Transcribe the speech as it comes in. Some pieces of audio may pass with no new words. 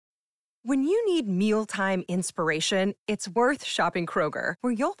When you need mealtime inspiration, it's worth shopping Kroger,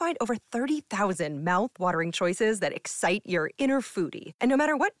 where you'll find over 30,000 mouth-watering choices that excite your inner foodie. And no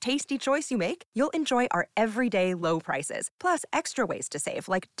matter what tasty choice you make, you'll enjoy our everyday low prices, plus extra ways to save,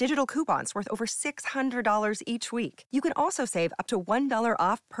 like digital coupons worth over $600 each week. You can also save up to $1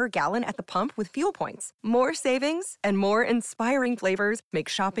 off per gallon at the pump with fuel points. More savings and more inspiring flavors make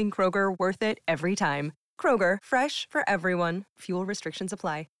shopping Kroger worth it every time. Kroger, fresh for everyone. Fuel restrictions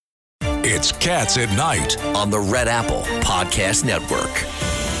apply. It's Cats at Night on the Red Apple Podcast Network.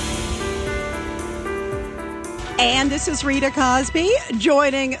 And this is Rita Cosby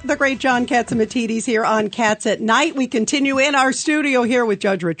joining the great John Catsimatidis here on Cats at Night. We continue in our studio here with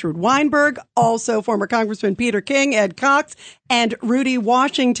Judge Richard Weinberg, also former Congressman Peter King, Ed Cox, and Rudy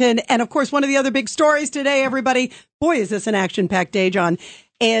Washington. And, of course, one of the other big stories today, everybody, boy, is this an action-packed day, John,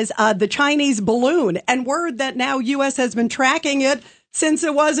 is the Chinese balloon. And word that now U.S. has been tracking it since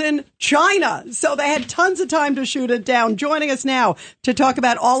it was in China. So they had tons of time to shoot it down. Joining us now to talk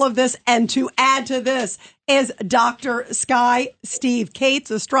about all of this and to add to this is Dr. Sky Steve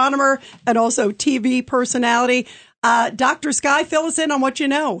Kates, astronomer and also TV personality. Dr. Sky, fill us in on what you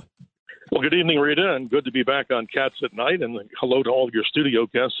know. Well, good evening, Rita, and good to be back on Cats at Night, and hello to all of your studio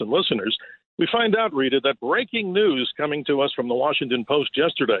guests and listeners. We find out, Rita, that breaking news coming to us from the Washington Post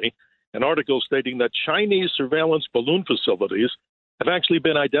yesterday, an article stating that Chinese surveillance balloon facilities have actually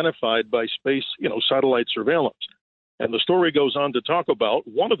been identified by space, satellite surveillance. And the story goes on to talk about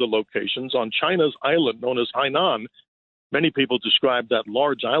one of the locations on China's island known as Hainan. Many people describe that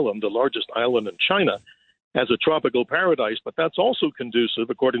large island, the largest island in China, as a tropical paradise, but that's also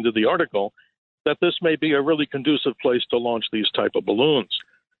conducive, according to the article, that this may be a really conducive place to launch these type of balloons.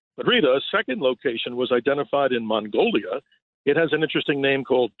 But Rita, a second location was identified in Mongolia. It has an interesting name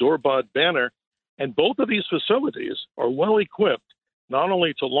called Dorbad Banner, and both of these facilities are well equipped not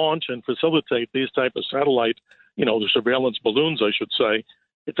only to launch and facilitate these type of satellite, the surveillance balloons, I should say.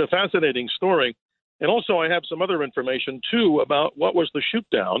 It's a fascinating story. And also I have some other information, too, about what was the shoot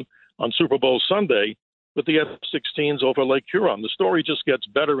down on Super Bowl Sunday with the F-16s over Lake Huron. The story just gets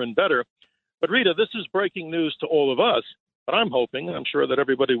better and better. But, Rita, this is breaking news to all of us. But I'm hoping, and I'm sure that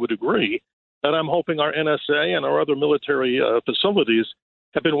everybody would agree, that I'm hoping our NSA and our other military facilities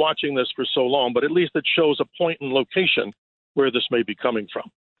have been watching this for so long. But at least it shows a point in location where this may be coming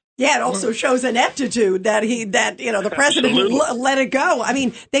from. Yeah, it also shows ineptitude that the president let it go. I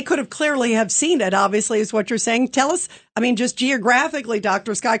mean, they could have clearly have seen it, obviously, is what you're saying. Tell us, just geographically,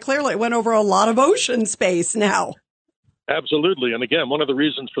 Dr. Sky, clearly it went over a lot of ocean space now. Absolutely. And again, one of the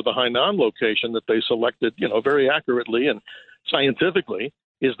reasons for the Hainan location that they selected, very accurately and scientifically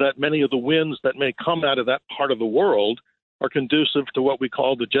is that many of the winds that may come out of that part of the world are conducive to what we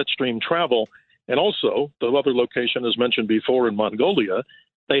call the jet stream travel. And also, the other location, as mentioned before in Mongolia,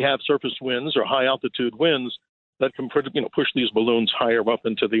 they have surface winds or high-altitude winds that can push these balloons higher up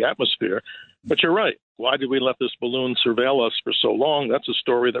into the atmosphere. But you're right. Why did we let this balloon surveil us for so long? That's a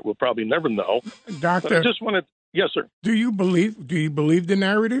story that we'll probably never know. Doctor, but I just wanted, yes, sir. Do you believe the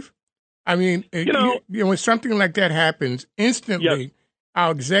narrative? When something like that happens, instantly, yes.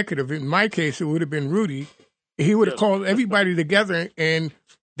 Our executive, in my case, it would have been Rudy, he would have called everybody together, and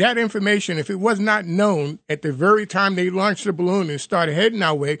that information, if it was not known at the very time they launched the balloon and started heading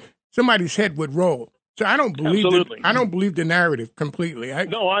our way, somebody's head would roll. So I don't believe the narrative completely.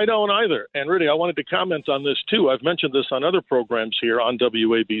 No, I don't either. And Rudy, I wanted to comment on this too. I've mentioned this on other programs here on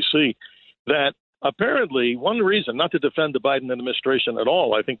WABC, that apparently one reason, not to defend the Biden administration at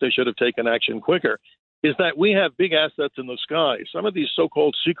all, I think they should have taken action quicker, is that we have big assets in the sky. Some of these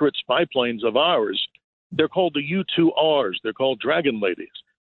so-called secret spy planes of ours, they're called the U-2Rs. They're called Dragon Ladies.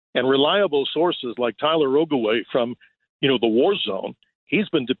 And reliable sources like Tyler Ogaway from, the war zone, he's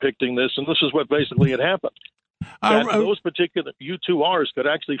been depicting this, and this is what basically had happened. Those particular U-2Rs could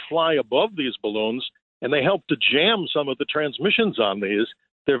actually fly above these balloons, and they help to jam some of the transmissions on these.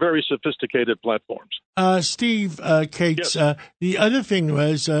 They're very sophisticated platforms. Steve Kates, yes. The other thing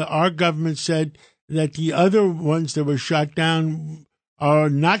was our government said that the other ones that were shot down are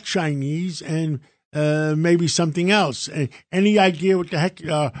not Chinese and maybe something else. Any idea what the heck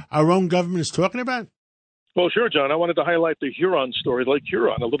our own government is talking about? Well, sure, John. I wanted to highlight the Huron story, Lake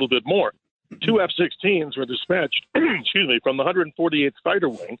Huron, a little bit more. 2 F-16s were dispatched, from the 148th Fighter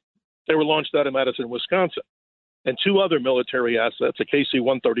Wing. They were launched out of Madison, Wisconsin. And 2 other military assets, a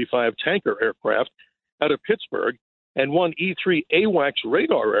KC-135 tanker aircraft out of Pittsburgh, and 1 E-3 AWACS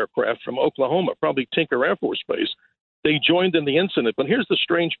radar aircraft from Oklahoma, probably Tinker Air Force Base. They joined in the incident. But here's the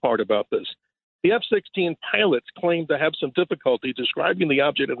strange part about this. The F-16 pilots claimed to have some difficulty describing the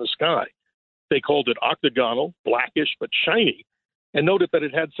object in the sky. They called it octagonal, blackish, but shiny. and noted that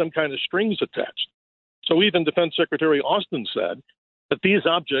it had some kind of strings attached. So even Defense Secretary Austin said that these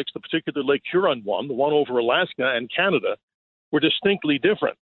objects, the particular Lake Huron one, the one over Alaska and Canada, were distinctly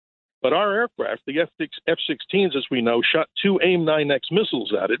different. But our aircraft, the F-16s, as we know, shot 2 AIM-9X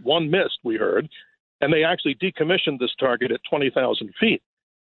missiles at it. One missed, we heard, and they actually decommissioned this target at 20,000 feet.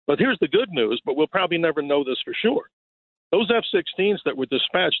 But here's the good news, but we'll probably never know this for sure. Those F-16s that were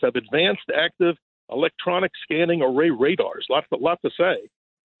dispatched have advanced active electronic scanning array radars, lot to say.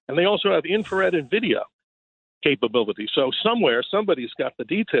 And they also have infrared and video capability. So somewhere, somebody's got the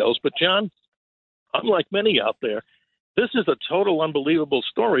details. But, John, unlike many out there, this is a total unbelievable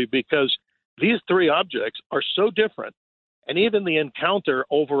story because these three objects are so different. And even the encounter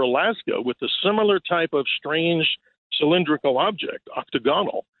over Alaska with a similar type of strange cylindrical object,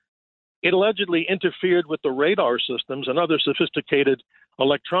 octagonal, it allegedly interfered with the radar systems and other sophisticated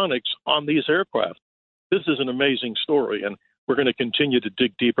electronics on these aircraft. This is an amazing story, and we're going to continue to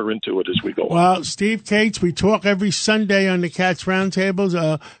dig deeper into it as we go on. Well, Steve Kates, we talk every Sunday on the Cats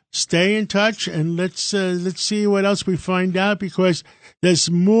Roundtables. Stay in touch, and let's see what else we find out, because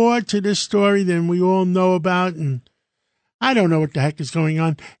there's more to this story than we all know about, and I don't know what the heck is going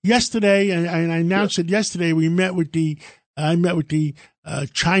on. Yesterday, and I announced it yesterday, I met with the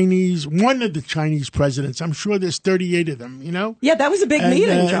Chinese, one of the Chinese presidents. I'm sure there's 38 of them, you know? Yeah, that was a big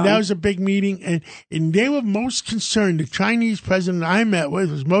meeting, John. That was a big meeting, and they were most concerned. The Chinese president I met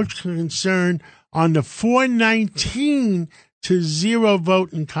with was most concerned on the 419-0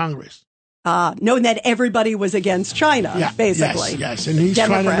 vote in Congress. Knowing that everybody was against China, basically. Yes, and he's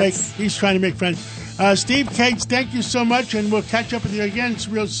trying to make friends. Steve Kates, thank you so much, and we'll catch up with you again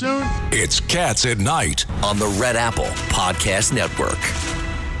real soon. It's Cats at Night on the Red Apple Podcast Network.